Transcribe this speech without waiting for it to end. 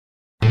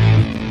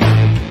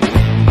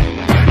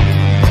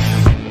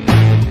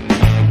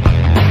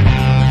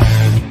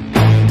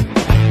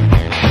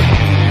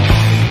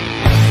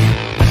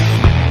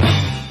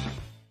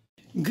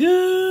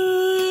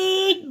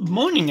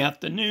morning,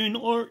 afternoon,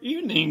 or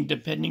evening,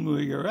 depending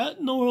where you're at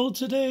in the world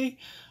today.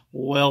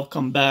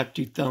 Welcome back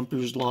to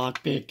Thumper's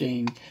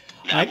Lockpicking.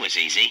 That was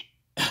easy.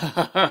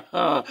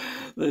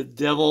 The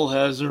devil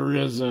has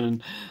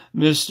arisen.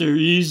 Mr.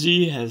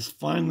 Easy has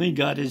finally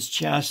got his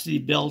chastity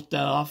belt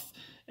off,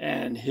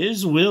 and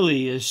his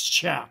willy is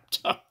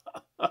chapped.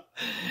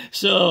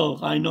 So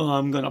I know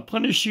I'm going to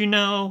punish you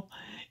now.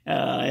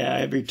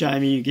 Every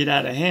time you get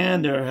out of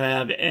hand or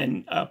have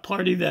a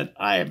party that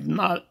I have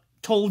not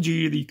told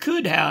you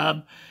could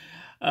have,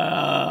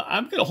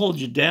 I'm going to hold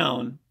you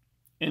down.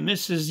 And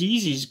Mrs.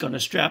 Easy's going to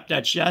strap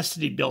that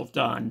chastity belt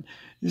on.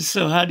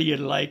 So how do you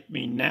like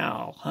me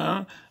now,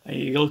 huh? Are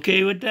you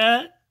okay with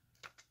that?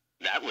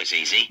 That was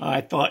easy.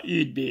 I thought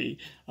you'd be.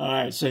 All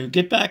right, so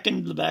get back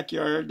into the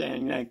backyard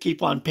and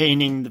keep on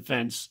painting the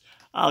fence.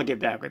 I'll get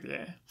back with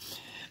you.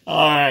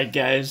 All right,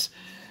 guys.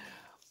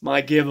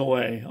 My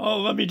giveaway. Oh,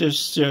 let me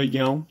just,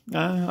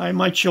 I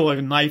might show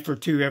a knife or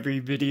two every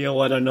video.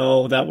 I don't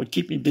know. That would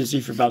keep me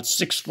busy for about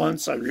 6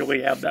 months. I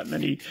really have that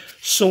many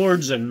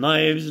swords and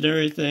knives and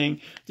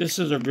everything. This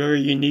is a very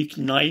unique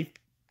knife.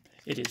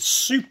 It is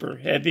super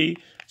heavy,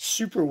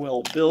 super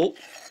well built.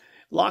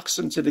 Locks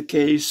into the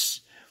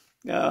case.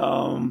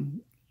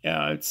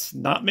 It's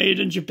not made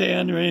in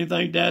Japan or anything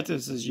like that.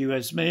 This is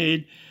U.S.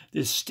 made.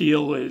 This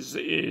steel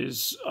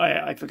is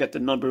I forget the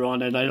number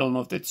on it. I don't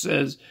know if it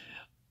says.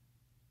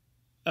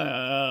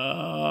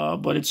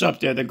 But it's up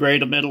there. The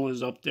grade of metal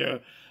is up there.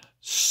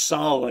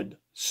 Solid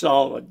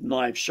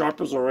knife.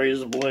 Sharp as a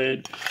razor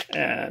blade.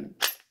 And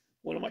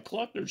one of my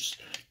collectors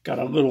got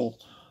a little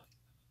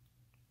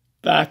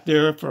back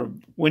there for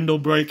window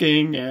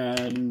breaking.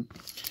 And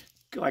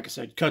like I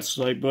said, cuts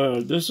like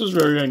butter. This is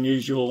very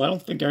unusual. I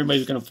don't think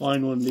everybody's going to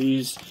find one of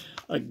these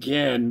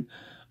again.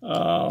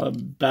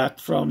 Back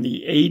from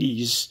the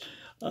 80s.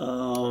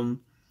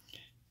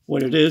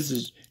 What it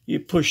is you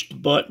push the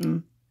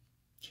button.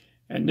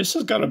 And this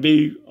has got to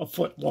be a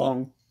foot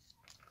long,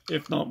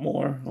 if not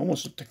more,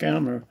 almost at the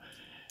camera.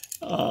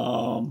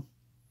 There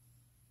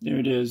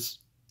it is.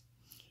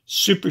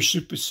 Super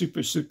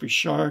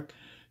sharp,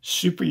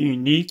 super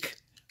unique.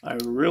 I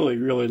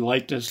really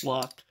like this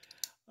lock.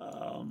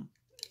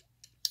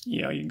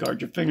 You can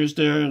guard your fingers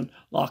there and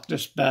lock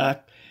this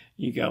back.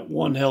 You got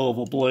one hell of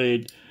a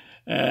blade.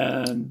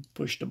 And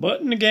push the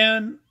button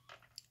again.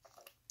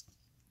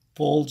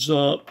 Folds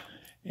up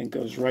and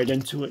goes right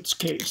into its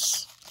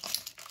case.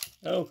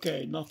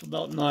 Okay, enough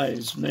about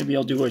knives. Maybe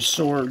I'll do a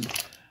sword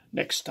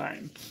next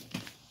time.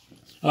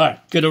 All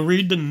right, going to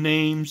read the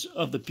names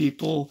of the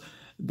people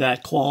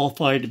that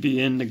qualify to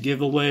be in the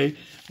giveaway.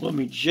 Let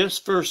me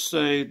just first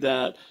say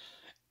that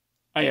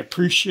I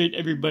appreciate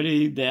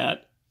everybody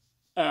that...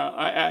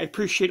 I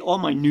appreciate all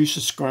my new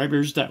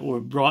subscribers that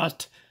were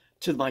brought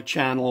to my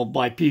channel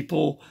by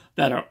people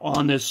that are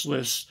on this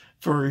list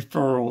for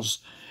referrals.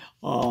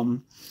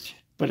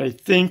 But I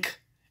think...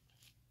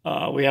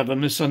 we have a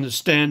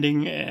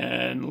misunderstanding,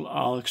 and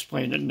I'll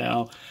explain it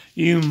now.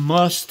 You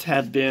must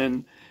have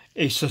been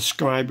a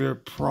subscriber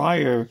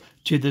prior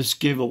to this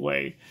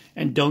giveaway.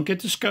 And don't get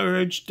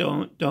discouraged.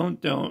 Don't,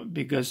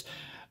 because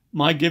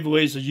my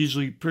giveaways are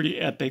usually pretty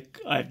epic.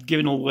 I've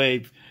given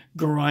away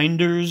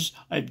grinders.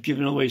 I've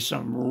given away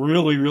some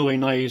really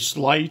nice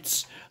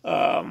lights.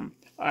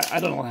 I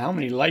don't know how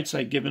many lights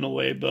I've given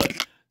away,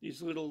 but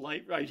these little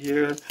light right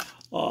here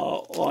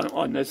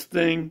on this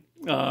thing,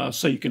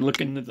 so you can look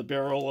into the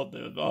barrel of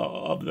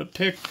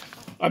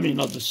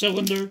the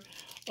cylinder.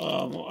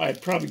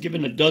 I've probably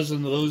given a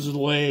dozen of those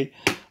away.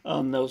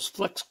 Those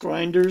flex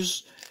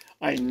grinders,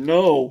 I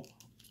know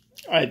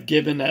I've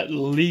given at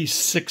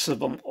least 6 of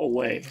them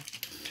away.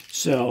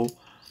 So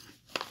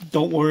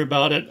don't worry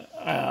about it.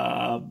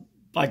 I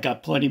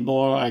got plenty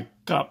more. I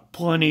got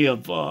plenty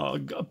of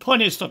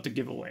stuff to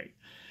give away.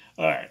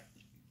 All right.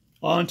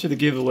 On to the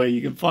giveaway.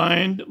 You can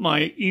find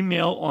my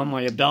email on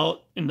my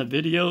About in the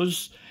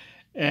videos.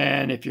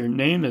 And if your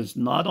name is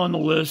not on the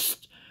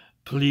list,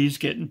 please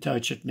get in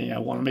touch with me. I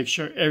want to make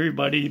sure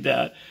everybody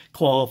that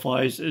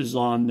qualifies is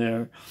on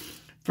there.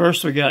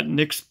 First, we got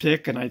Nick's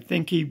pick, and I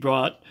think he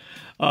brought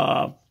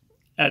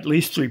at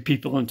least 3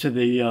 people into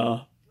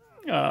the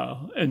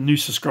new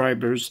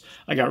subscribers.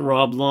 I got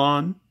Rob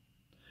Lawn,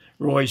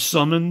 Roy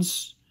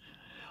Summons,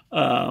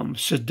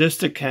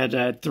 Sadistic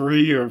had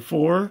 3 or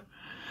 4.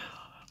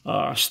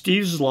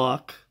 Steve's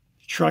Lock,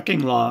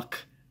 Trucking Lock,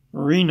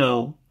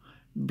 Reno,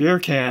 Beer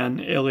Can,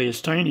 alias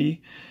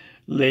Tiny,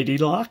 Lady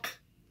Lock,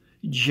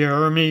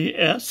 Jeremy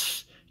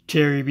S.,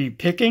 Terry B.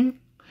 Picking,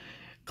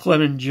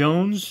 Clement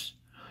Jones,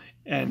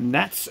 and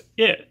that's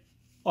it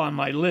on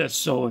my list.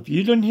 So if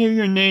you didn't hear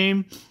your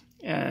name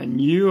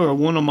and you are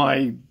one of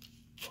my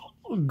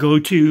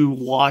go-to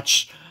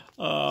watch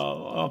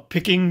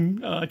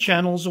picking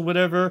channels or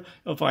whatever,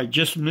 if I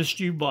just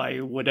missed you by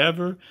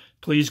whatever,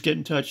 please get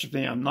in touch with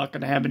me. I'm not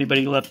going to have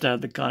anybody left out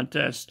of the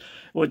contest.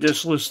 With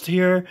this list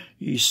here,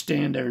 you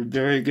stand a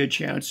very good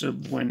chance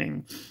of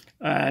winning.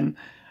 And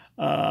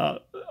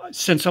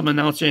since I'm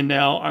announcing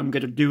now, I'm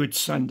going to do it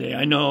Sunday.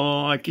 I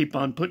know I keep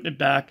on putting it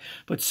back,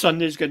 but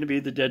Sunday's going to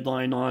be the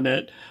deadline on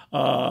it.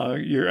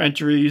 Your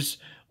entries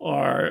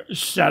are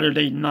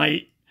Saturday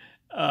night,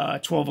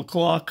 12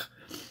 o'clock.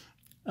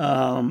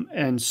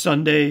 And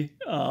Sunday,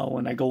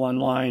 when I go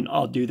online,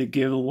 I'll do the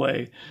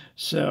giveaway.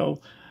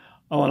 So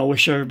I want to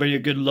wish everybody a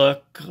good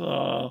luck.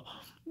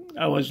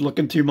 I was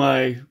looking through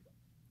my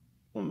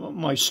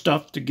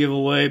stuff to give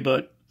away,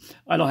 but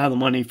I don't have the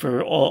money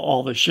for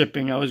all the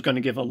shipping. I was going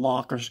to give a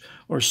lock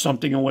or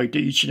something away to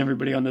each and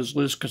everybody on this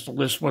list because the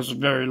list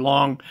wasn't very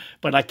long,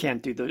 but I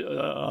can't do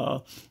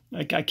the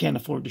I can't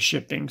afford the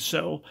shipping.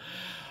 So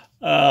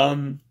I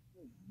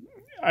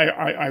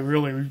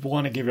really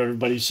want to give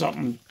everybody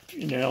something,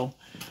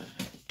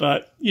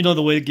 but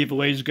the way the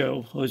giveaways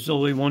go, there's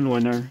only one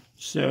winner.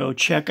 So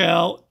check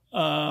out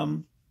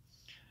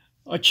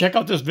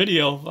this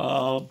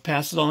video.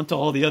 Pass it on to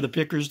all the other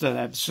pickers that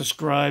have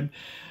subscribed.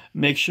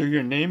 Make sure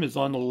your name is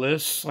on the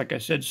list. Like I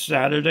said,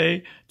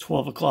 Saturday,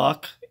 12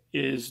 o'clock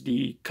is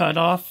the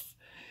cutoff.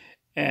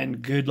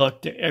 And good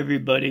luck to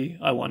everybody.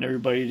 I want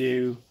everybody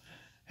to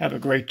have a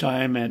great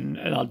time, and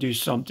I'll do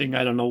something.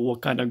 I don't know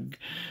what kind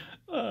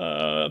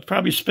of,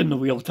 probably spin the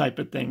wheel type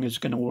of thing is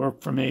going to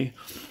work for me.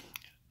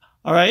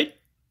 All right.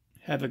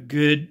 Have a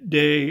good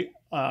day.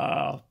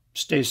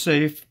 Stay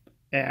safe.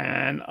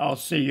 And I'll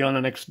see you on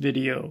the next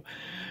video.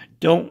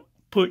 Don't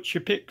put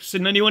your picks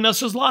in anyone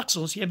else's locks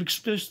unless you have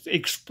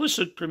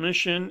explicit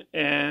permission.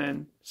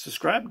 And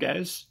subscribe,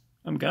 guys.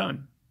 I'm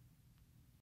gone.